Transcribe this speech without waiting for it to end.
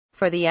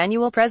for the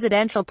annual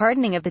presidential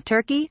pardoning of the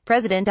turkey,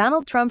 President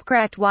Donald Trump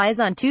cracked wise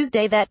on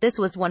Tuesday that this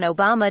was one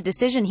Obama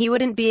decision he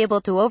wouldn't be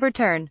able to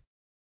overturn.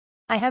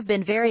 "I have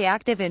been very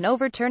active in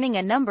overturning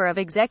a number of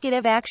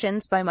executive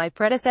actions by my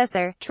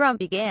predecessor," Trump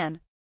began.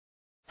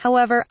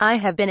 "However, I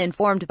have been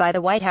informed by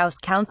the White House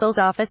counsel's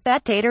office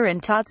that Tater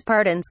and Tot's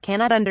pardons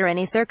cannot under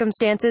any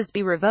circumstances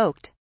be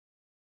revoked.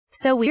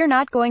 So we're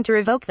not going to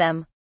revoke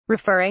them."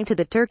 Referring to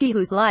the turkey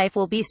whose life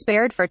will be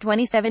spared for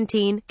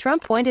 2017,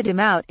 Trump pointed him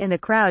out in the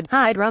crowd.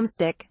 "Hi,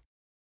 Drumstick.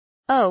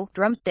 Oh,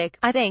 Drumstick,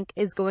 I think,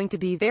 is going to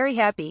be very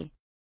happy."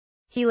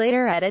 He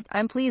later added,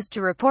 "I'm pleased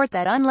to report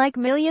that unlike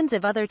millions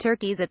of other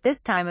turkeys at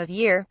this time of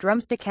year,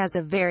 Drumstick has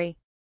a very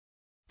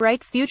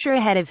bright future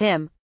ahead of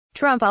him."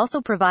 Trump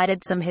also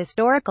provided some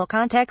historical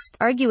context,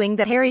 arguing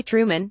that Harry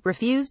Truman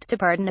refused to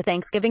pardon a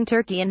Thanksgiving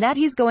turkey and that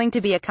he's going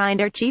to be a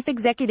kinder chief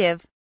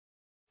executive.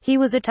 "He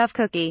was a tough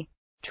cookie,"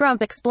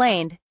 Trump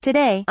explained.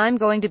 "Today, I'm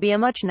going to be a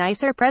much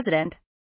nicer president."